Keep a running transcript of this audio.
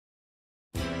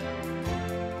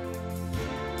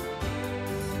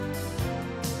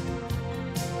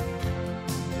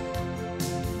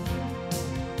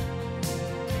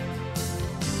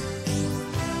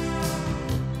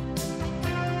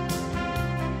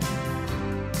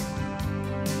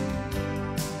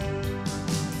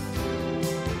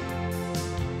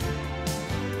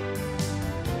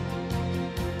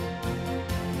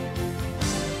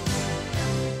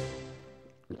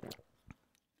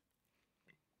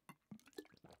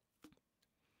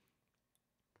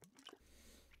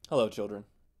Hello, children.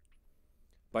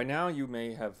 By now you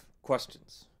may have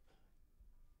questions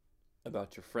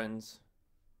about your friends,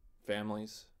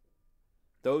 families,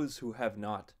 those who have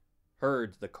not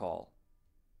heard the call,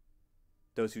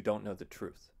 those who don't know the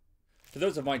truth. To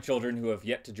those of my children who have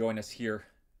yet to join us here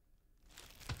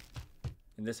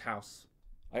in this house,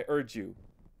 I urge you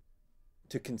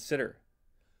to consider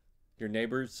your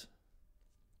neighbors,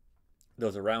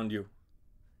 those around you,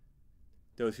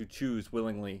 those who choose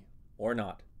willingly or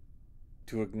not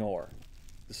to ignore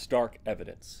the stark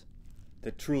evidence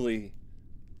that truly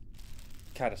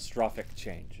catastrophic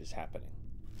change is happening.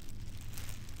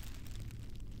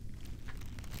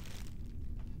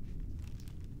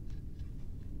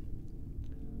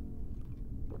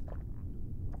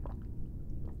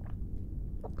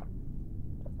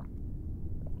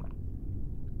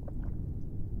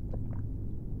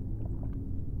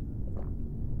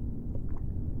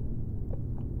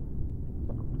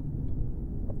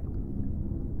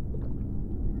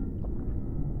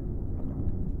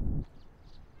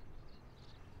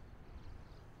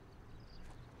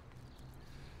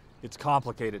 It's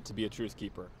complicated to be a truth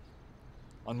keeper.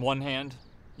 On one hand,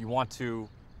 you want to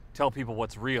tell people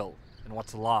what's real and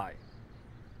what's a lie.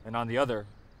 And on the other,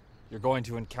 you're going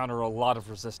to encounter a lot of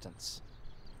resistance.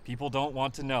 People don't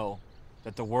want to know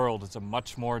that the world is a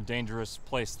much more dangerous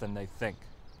place than they think.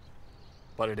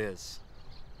 But it is.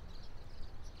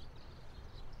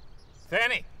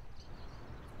 Fanny!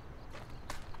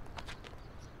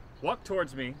 Walk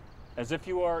towards me as if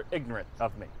you are ignorant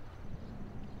of me.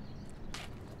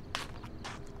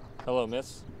 Hello,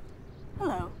 miss.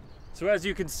 Hello. So as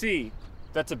you can see,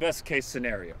 that's a best case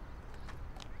scenario.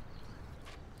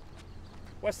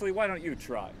 Wesley, why don't you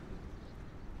try?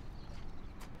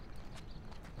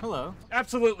 Hello.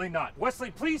 Absolutely not.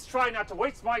 Wesley, please try not to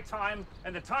waste my time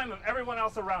and the time of everyone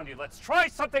else around you. Let's try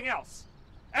something else.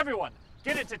 Everyone,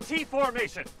 get into T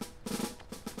formation.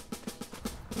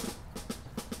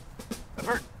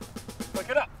 Avert. Look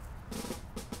it up.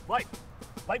 Light.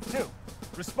 Light 2.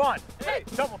 Respond. Hey.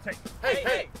 Double take. Hey,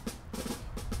 hey.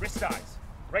 Wrist eyes.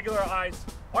 Regular eyes.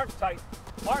 Arms tight.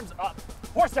 Arms up.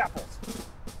 Horse apples.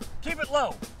 Keep it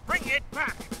low. Bring it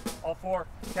back. All four.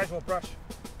 Casual brush.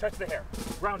 Touch the hair.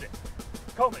 Round it.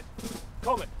 Comb it.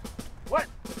 Comb it. What?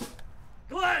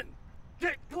 Glenn!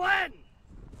 Get Glenn!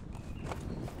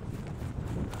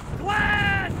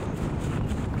 Glenn!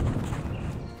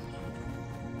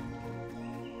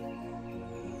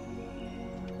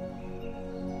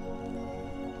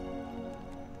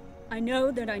 I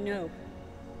know that I know.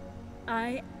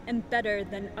 I am better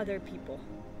than other people.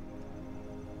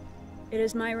 It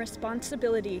is my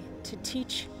responsibility to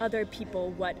teach other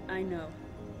people what I know.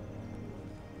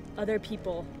 Other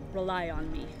people rely on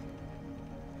me.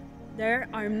 There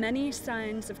are many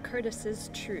signs of Curtis's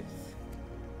truth.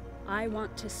 I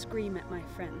want to scream at my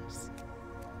friends.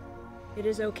 It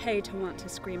is okay to want to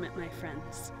scream at my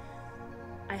friends.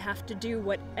 I have to do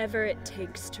whatever it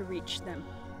takes to reach them.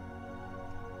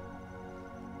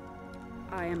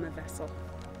 I am a vessel.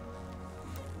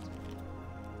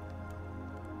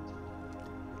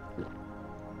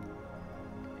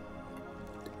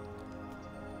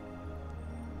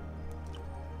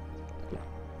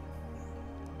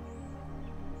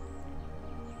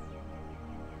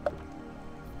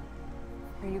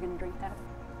 Are you gonna drink that?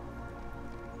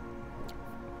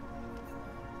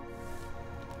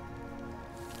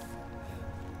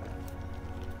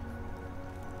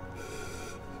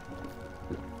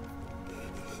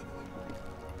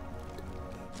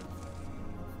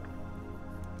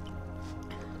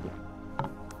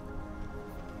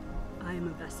 I am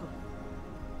a vessel.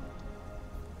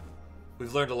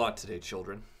 We've learned a lot today,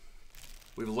 children.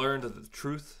 We've learned that the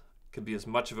truth can be as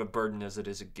much of a burden as it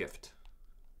is a gift.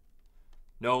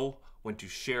 Know when to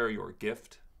share your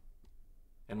gift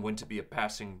and when to be a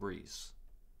passing breeze.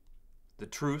 The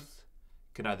truth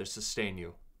can either sustain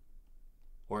you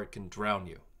or it can drown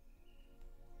you.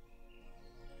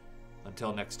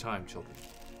 Until next time, children.